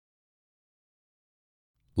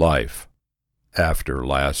Life after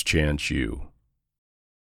Last Chance U.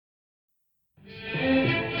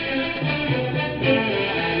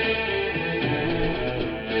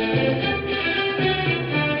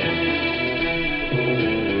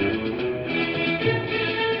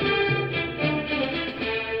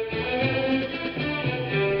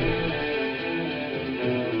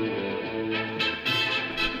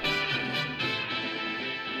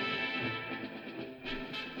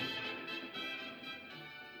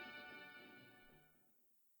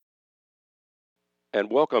 And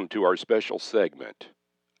welcome to our special segment.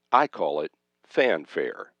 I call it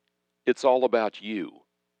Fanfare. It's all about you,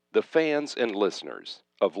 the fans and listeners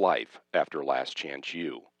of Life After Last Chance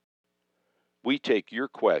U. We take your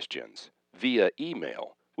questions via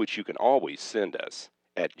email, which you can always send us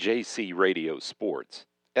at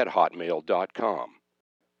jcradiosports@hotmail.com.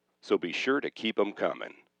 So be sure to keep them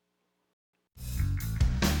coming.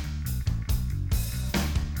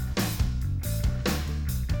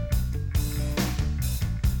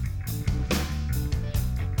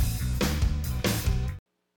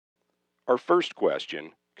 Our first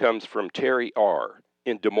question comes from Terry R.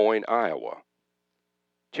 in Des Moines, Iowa.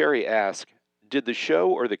 Terry asks, did the show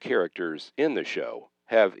or the characters in the show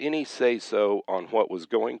have any say-so on what was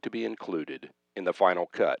going to be included in the final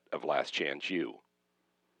cut of Last Chance U?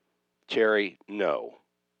 Terry, no.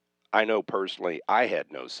 I know personally I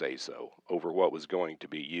had no say-so over what was going to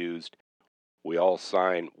be used. We all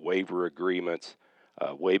sign waiver agreements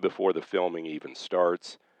way before the filming even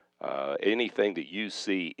starts. Anything that you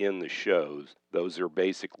see in the shows, those are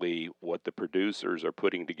basically what the producers are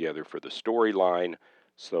putting together for the storyline.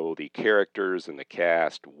 So the characters and the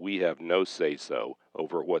cast, we have no say-so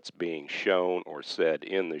over what's being shown or said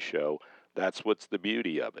in the show. That's what's the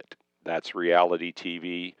beauty of it. That's reality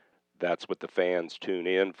TV. That's what the fans tune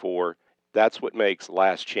in for. That's what makes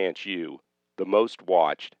Last Chance U the most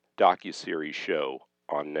watched docuseries show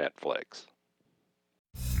on Netflix.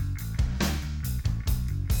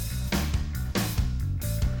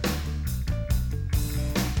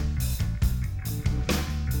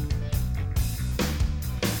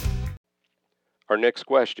 Our next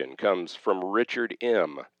question comes from Richard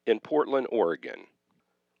M. in Portland, Oregon.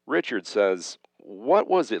 Richard says, what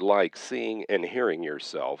was it like seeing and hearing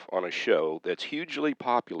yourself on a show that's hugely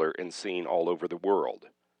popular and seen all over the world?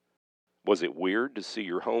 Was it weird to see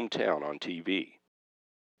your hometown on TV?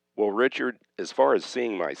 Well, Richard, as far as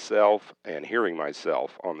seeing myself and hearing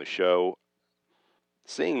myself on the show,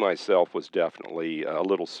 seeing myself was definitely a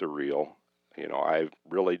little surreal. You know, I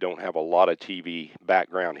really don't have a lot of TV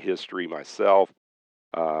background history myself.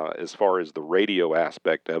 As far as the radio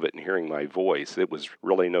aspect of it and hearing my voice, it was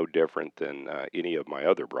really no different than any of my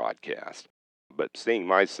other broadcasts. But seeing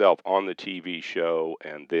myself on the TV show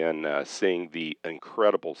and then seeing the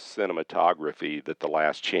incredible cinematography that the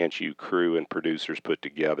Last Chance U crew and producers put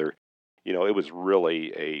together, you know, it was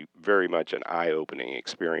really very much an eye-opening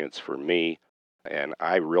experience for me. And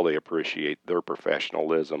I really appreciate their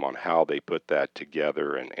professionalism on how they put that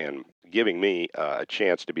together and giving me a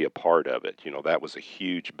chance to be a part of it. You know, that was a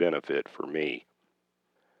huge benefit for me.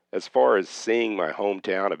 As far as seeing my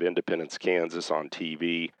hometown of Independence, Kansas on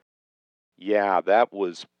TV, yeah, that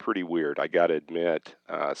was pretty weird, I got to admit.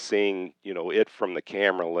 Seeing, you know, it from the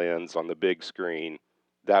camera lens on the big screen,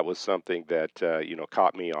 that was something that, you know,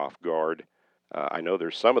 caught me off guard. I know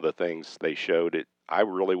there's some of the things they showed it. I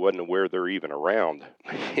really wasn't aware they're even around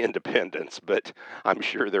Independence, but I'm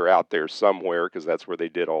sure they're out there somewhere because that's where they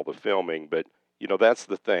did all the filming. But, you know, that's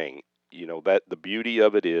the thing. You know, that the beauty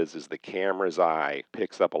of it is the camera's eye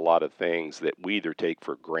picks up a lot of things that we either take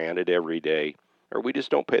for granted every day or we just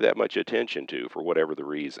don't pay that much attention to for whatever the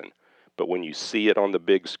reason. But when you see it on the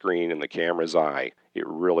big screen in the camera's eye, it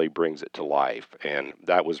really brings it to life. And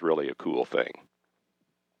that was really a cool thing.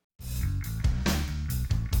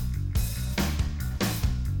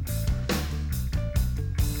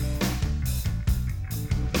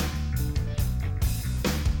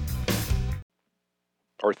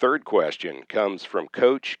 Our third question comes from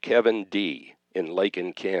Coach Kevin D. in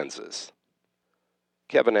Lakin, Kansas.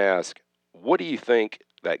 Kevin asked, what do you think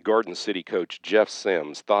that Garden City coach Jeff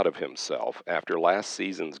Sims thought of himself after last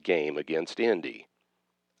season's game against Indy?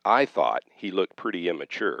 I thought he looked pretty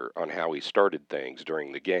immature on how he started things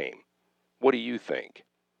during the game. What do you think?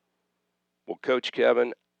 Well, Coach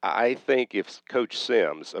Kevin, I think if Coach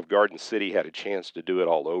Sims of Garden City had a chance to do it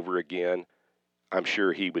all over again, I'm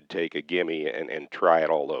sure he would take a gimme and try it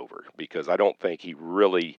all over because I don't think he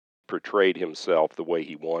really portrayed himself the way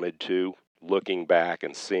he wanted to, looking back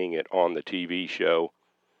and seeing it on the TV show.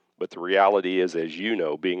 But the reality is, as you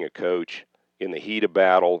know, being a coach, in the heat of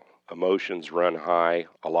battle, emotions run high.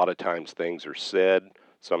 A lot of times things are said,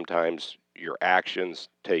 Sometimes your actions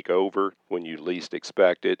take over when you least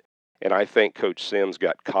expect it. And I think Coach Sims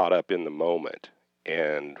got caught up in the moment.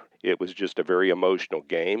 And it was just a very emotional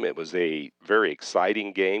game. It was a very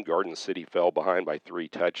exciting game. Garden City fell behind by 3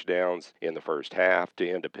 touchdowns in the first half to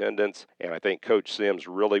Independence. And I think Coach Sims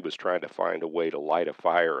really was trying to find a way to light a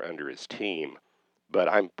fire under his team. But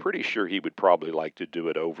I'm pretty sure he would probably like to do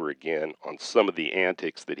it over again on some of the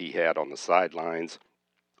antics that he had on the sidelines.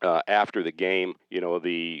 After the game,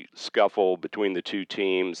 the scuffle between the two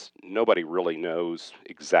teams, nobody really knows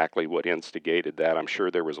exactly what instigated that. I'm sure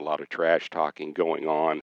there was a lot of trash talking going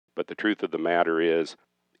on, but the truth of the matter is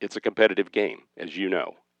it's a competitive game, as you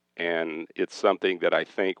know, and it's something that I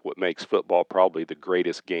think what makes football probably the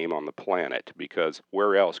greatest game on the planet, because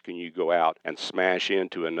where else can you go out and smash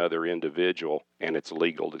into another individual and it's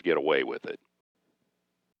legal to get away with it?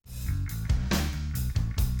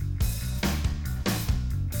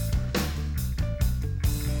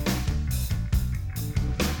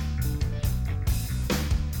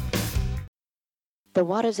 The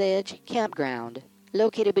Water's Edge Campground,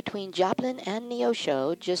 located between Joplin and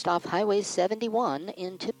Neosho, just off Highway 71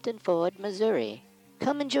 in Tipton Ford, Missouri.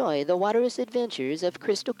 Come enjoy the waterous adventures of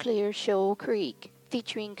crystal clear Shoal Creek,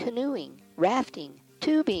 featuring canoeing, rafting,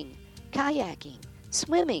 tubing, kayaking,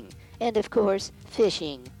 swimming, and of course,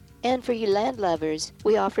 fishing. And for you land lovers,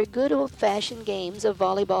 we offer good old-fashioned games of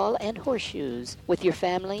volleyball and horseshoes with your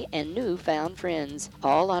family and newfound friends,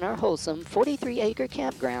 all on our wholesome 43-acre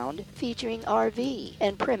campground featuring RV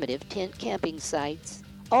and primitive tent camping sites.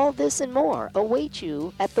 All this and more await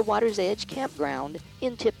you at the Water's Edge Campground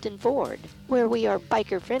in Tipton Ford, where we are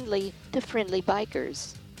biker-friendly to friendly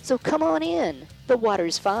bikers. So come on in. The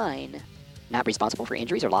water's fine. Not responsible for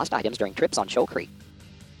injuries or lost items during trips on Shoal Creek.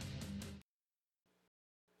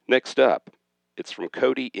 Next up, it's from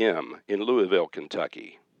Cody M. in Louisville,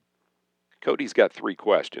 Kentucky. Cody's got 3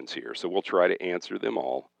 questions here, so we'll try to answer them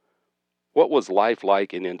all. What was life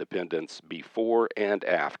like in Independence before and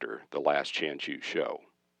after the Last Chance U show?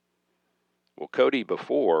 Well, Cody,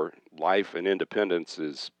 before, life in Independence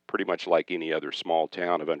is pretty much like any other small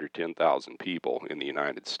town of under 10,000 people in the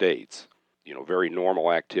United States. Very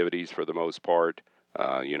normal activities for the most part.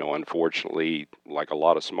 Unfortunately, like a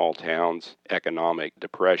lot of small towns, economic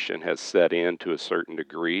depression has set in to a certain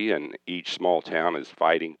degree, and each small town is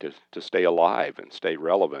fighting to stay alive and stay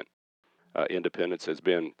relevant. Independence has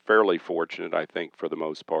been fairly fortunate, I think, for the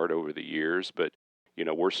most part over the years, but,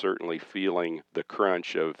 we're certainly feeling the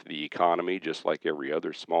crunch of the economy just like every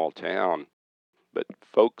other small town. But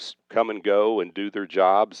folks come and go and do their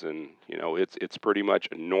jobs, and, it's pretty much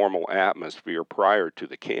a normal atmosphere prior to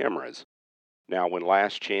the cameras. Now, when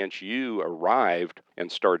Last Chance U arrived and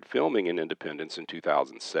started filming in Independence in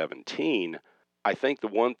 2017, I think the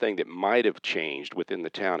one thing that might have changed within the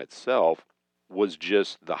town itself was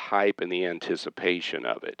just the hype and the anticipation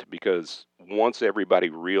of it. Because once everybody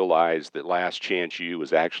realized that Last Chance U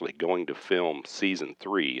was actually going to film Season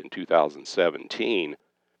 3 in 2017,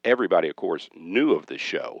 everybody, of course, knew of the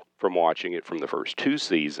show from watching it from the first 2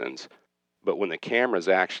 seasons. But when the cameras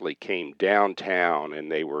actually came downtown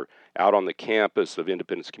and they were out on the campus of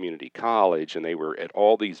Independence Community College and they were at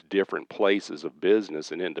all these different places of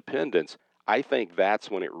business in Independence, I think that's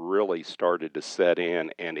when it really started to set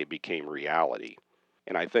in and it became reality.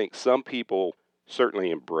 And I think some people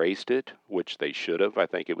certainly embraced it, which they should have. I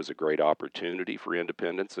think it was a great opportunity for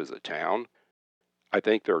Independence as a town. I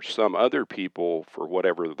think there are some other people, for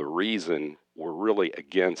whatever the reason, were really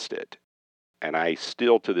against it. And I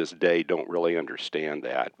still to this day don't really understand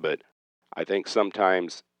that. But I think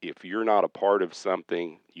sometimes if you're not a part of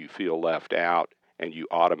something, you feel left out and you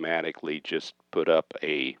automatically just put up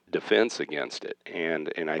a defense against it.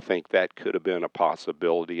 And I think that could have been a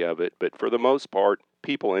possibility of it. But for the most part,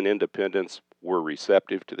 people in Independence were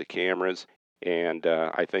receptive to the cameras. And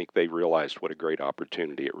I think they realized what a great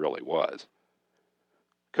opportunity it really was.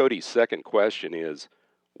 Cody's second question is,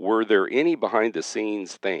 were there any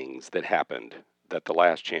behind-the-scenes things that happened that the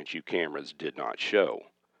Last Chance U cameras did not show?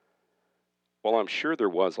 Well, I'm sure there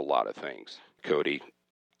was a lot of things, Cody.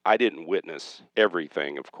 I didn't witness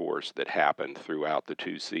everything, of course, that happened throughout the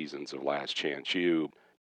 2 seasons of Last Chance U.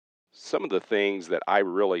 Some of the things that I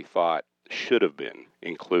really thought should have been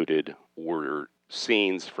included were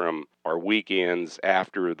scenes from our weekends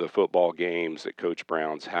after the football games at Coach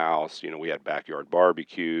Brown's house. We had backyard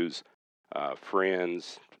barbecues.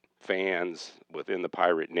 Friends, fans within the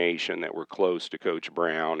Pirate Nation that were close to Coach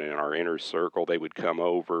Brown and our inner circle, they would come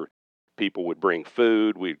over. People would bring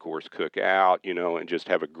food. We'd, of course, cook out, and just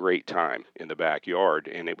have a great time in the backyard.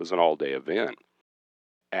 And it was an all-day event.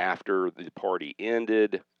 After the party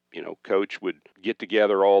ended, Coach would get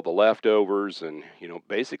together all the leftovers and,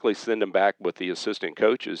 basically send them back with the assistant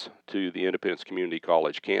coaches to the Independence Community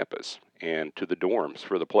College campus and to the dorms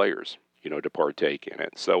for the players, to partake in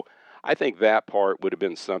it. So I think that part would have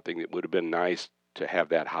been something that would have been nice to have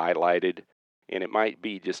that highlighted. And it might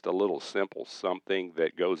be just a little simple something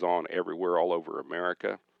that goes on everywhere all over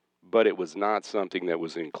America, but it was not something that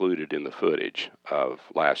was included in the footage of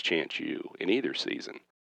Last Chance U in either season.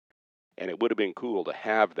 And it would have been cool to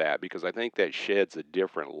have that because I think that sheds a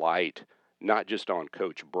different light, not just on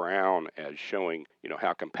Coach Brown as showing,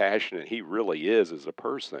 how compassionate he really is as a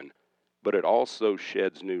person, but it also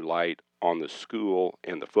sheds new light on the school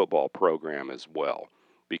and the football program as well.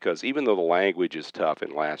 Because even though the language is tough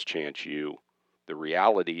in Last Chance U, the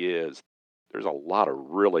reality is there's a lot of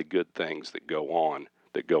really good things that go on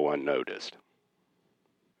that go unnoticed.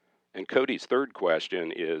 And Cody's third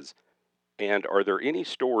question is, and are there any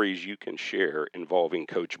stories you can share involving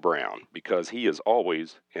Coach Brown? Because he is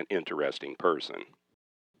always an interesting person.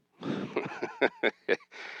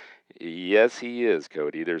 Yes, he is,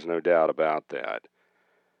 Cody. There's no doubt about that.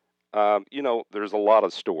 There's a lot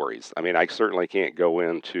of stories. I mean, I certainly can't go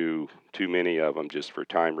into too many of them just for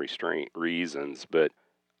time restraint reasons, but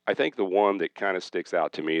I think the one that kind of sticks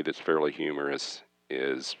out to me that's fairly humorous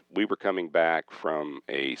is we were coming back from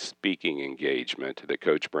a speaking engagement that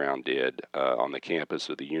Coach Brown did on the campus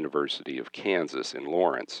of the University of Kansas in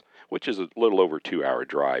Lawrence, which is a little over 2-hour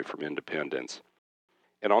drive from Independence.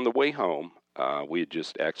 And on the way home, we had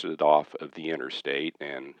just exited off of the interstate,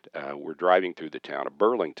 and we're driving through the town of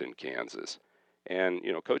Burlington, Kansas. And,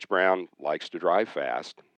 Coach Brown likes to drive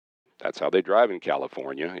fast. That's how they drive in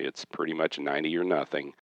California. It's pretty much 90 or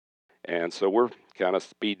nothing. And so we're kind of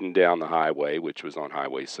speeding down the highway, which was on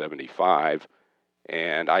Highway 75.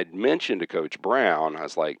 And I'd mentioned to Coach Brown, I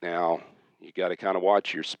was like, now, you got to kind of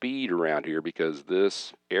watch your speed around here because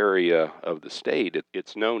this area of the state,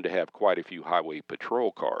 it's known to have quite a few highway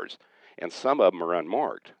patrol cars. And some of them are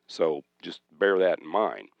unmarked. So just bear that in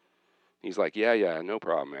mind. He's like, yeah, no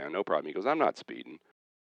problem, man, no problem. He goes, I'm not speeding.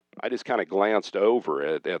 I just kind of glanced over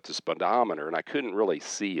at the speedometer, and I couldn't really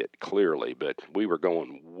see it clearly, but we were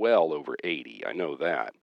going well over 80. I know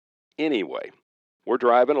that. Anyway, we're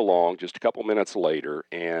driving along just a couple minutes later,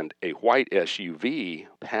 and a white SUV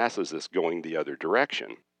passes us going the other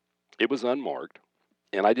direction. It was unmarked,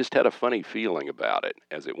 and I just had a funny feeling about it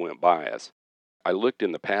as it went by us. I looked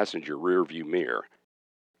in the passenger rearview mirror,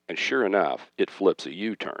 and sure enough, it flips a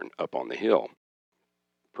U-turn up on the hill.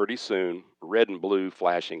 Pretty soon, red and blue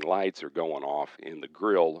flashing lights are going off in the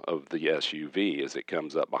grill of the SUV as it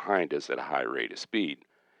comes up behind us at a high rate of speed.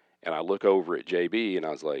 And I look over at JB and I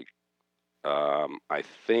was like, I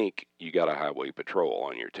think you got a highway patrol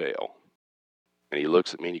on your tail. And he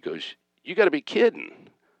looks at me and he goes, you got to be kidding.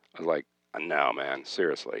 I was like, no, man,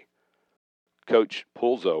 seriously. Coach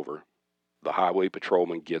pulls over. The highway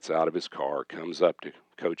patrolman gets out of his car, comes up to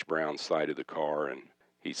Coach Brown's side of the car, and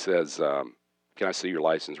he says, can I see your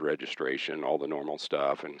license, registration, all the normal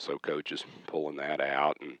stuff? And so Coach is pulling that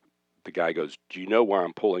out, and the guy goes, do you know why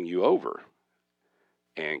I'm pulling you over?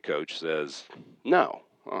 And Coach says, no,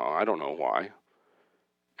 I don't know why.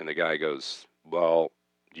 And the guy goes, well,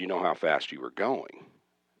 do you know how fast you were going?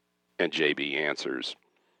 And JB answers,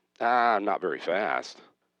 not very fast.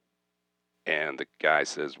 And the guy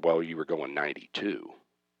says, well, you were going 92.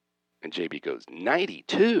 And JB goes,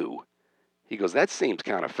 92? He goes, that seems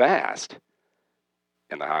kind of fast.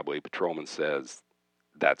 And the highway patrolman says,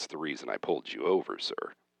 that's the reason I pulled you over,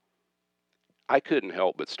 sir. I couldn't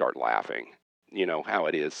help but start laughing. You know how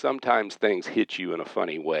it is. Sometimes things hit you in a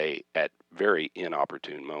funny way at very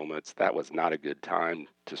inopportune moments. That was not a good time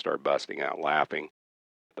to start busting out laughing.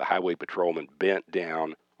 The highway patrolman bent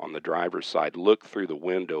down on the driver's side, looked through the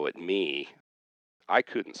window at me. I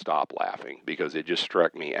couldn't stop laughing because it just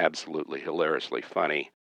struck me absolutely hilariously funny.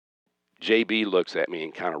 JB looks at me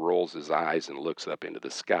and kind of rolls his eyes and looks up into the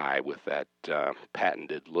sky with that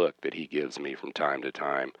patented look that he gives me from time to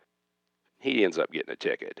time. He ends up getting a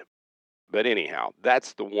ticket. But anyhow,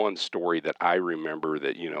 that's the one story that I remember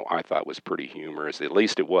that, I thought was pretty humorous. At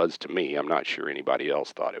least it was to me. I'm not sure anybody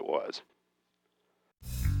else thought it was.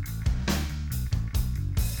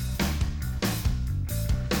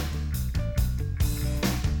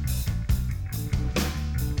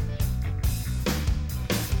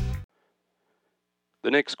 The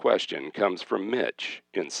next question comes from Mitch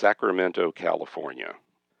in Sacramento, California.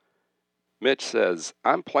 Mitch says,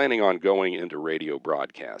 I'm planning on going into radio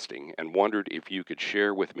broadcasting and wondered if you could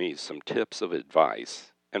share with me some tips of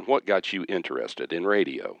advice and what got you interested in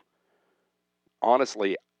radio.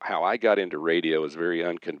 Honestly, how I got into radio is very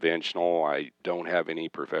unconventional. I don't have any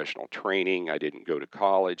professional training. I didn't go to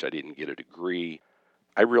college. I didn't get a degree.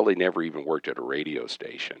 I really never even worked at a radio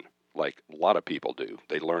station like a lot of people do.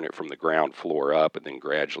 They learn it from the ground floor up and then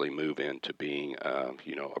gradually move into being,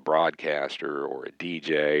 a broadcaster or a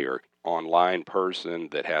DJ or online person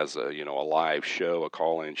that has a live show, a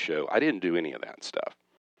call-in show. I didn't do any of that stuff.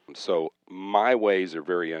 So my ways are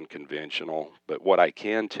very unconventional, but what I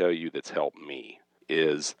can tell you that's helped me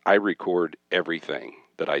is I record everything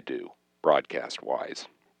that I do broadcast-wise,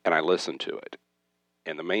 and I listen to it.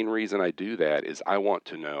 And the main reason I do that is I want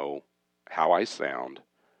to know how I sound.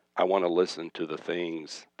 I want to listen to the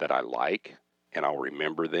things that I like, and I'll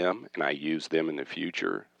remember them, and I use them in the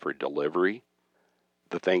future for delivery.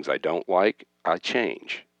 The things I don't like, I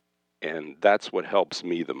change. And that's what helps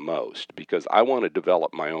me the most, because I want to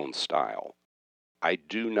develop my own style. I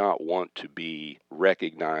do not want to be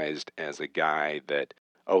recognized as a guy that,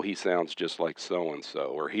 oh, he sounds just like so-and-so,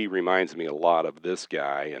 or he reminds me a lot of this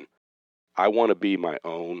guy, and I want to be my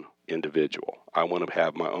own individual. I want to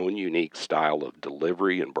have my own unique style of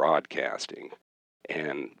delivery and broadcasting,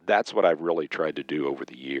 and that's what I've really tried to do over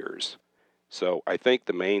the years. So I think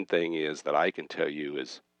the main thing is that I can tell you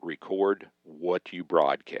is record what you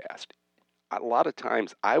broadcast. A lot of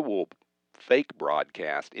times I will fake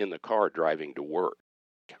broadcast in the car driving to work.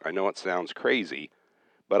 I know it sounds crazy,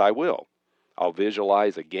 but I will. I'll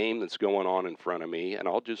visualize a game that's going on in front of me, and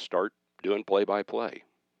I'll just start doing play-by-play.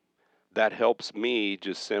 That helps me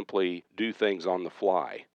just simply do things on the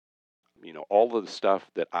fly. All of the stuff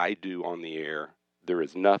that I do on the air, there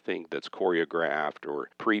is nothing that's choreographed or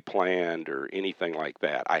pre-planned or anything like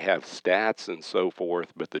that. I have stats and so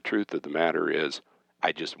forth, but the truth of the matter is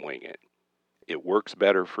I just wing it. It works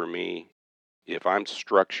better for me. If I'm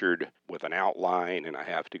structured with an outline and I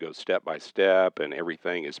have to go step by step and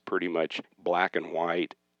everything is pretty much black and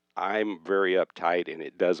white, I'm very uptight and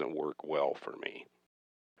it doesn't work well for me.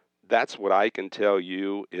 That's what I can tell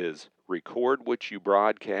you is record what you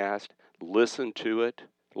broadcast, listen to it,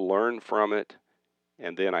 learn from it,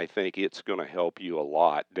 and then I think it's going to help you a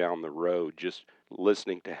lot down the road just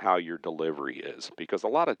listening to how your delivery is. Because a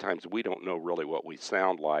lot of times we don't know really what we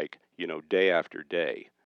sound like, day after day.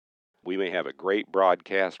 We may have a great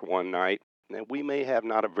broadcast one night, and we may have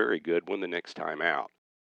not a very good one the next time out.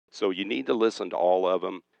 So you need to listen to all of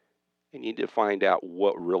them, and you need to find out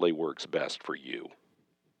what really works best for you.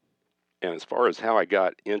 And as far as how I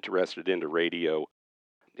got interested into radio,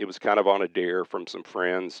 it was kind of on a dare from some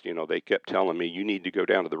friends. They kept telling me, you need to go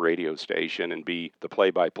down to the radio station and be the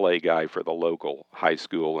play-by-play guy for the local high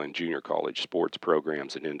school and junior college sports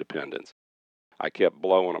programs in Independence. I kept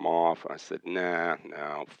blowing them off. I said, no.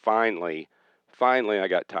 Finally, I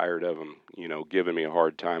got tired of them, giving me a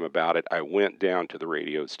hard time about it. I went down to the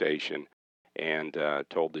radio station and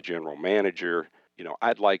told the general manager,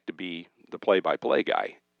 I'd like to be the play-by-play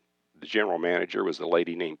guy. The general manager was a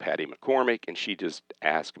lady named Patty McCormick, and she just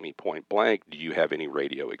asked me point blank, do you have any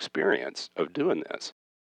radio experience of doing this?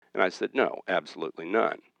 And I said, no, absolutely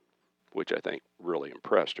none, which I think really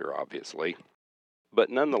impressed her, obviously. But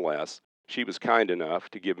nonetheless, she was kind enough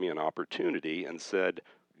to give me an opportunity and said,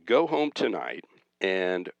 go home tonight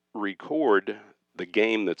and record the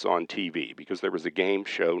game that's on TV, because there was a game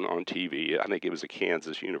shown on TV. I think it was a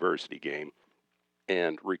Kansas University game,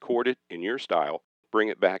 and record it in your style. Bring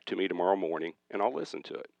it back to me tomorrow morning, and I'll listen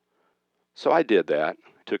to it. So I did that,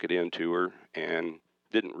 took it in to her, and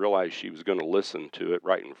didn't realize she was going to listen to it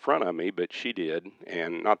right in front of me, but she did,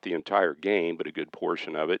 and not the entire game, but a good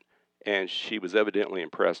portion of it. And she was evidently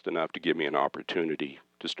impressed enough to give me an opportunity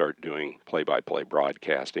to start doing play-by-play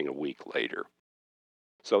broadcasting a week later.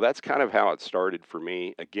 So that's kind of how it started for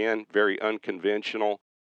me. Again, very unconventional,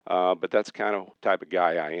 but that's kind of the type of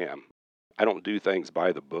guy I am. I don't do things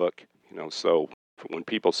by the book, so when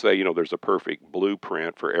people say, there's a perfect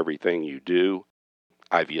blueprint for everything you do,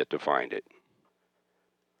 I've yet to find it.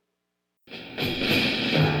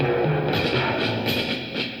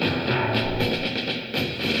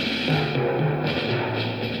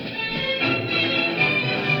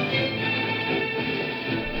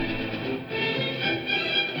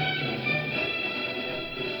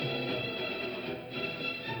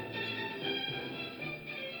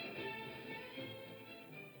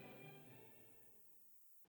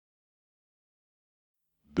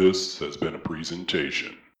 This has been a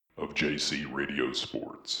presentation of JC Radio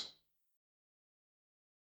Sports.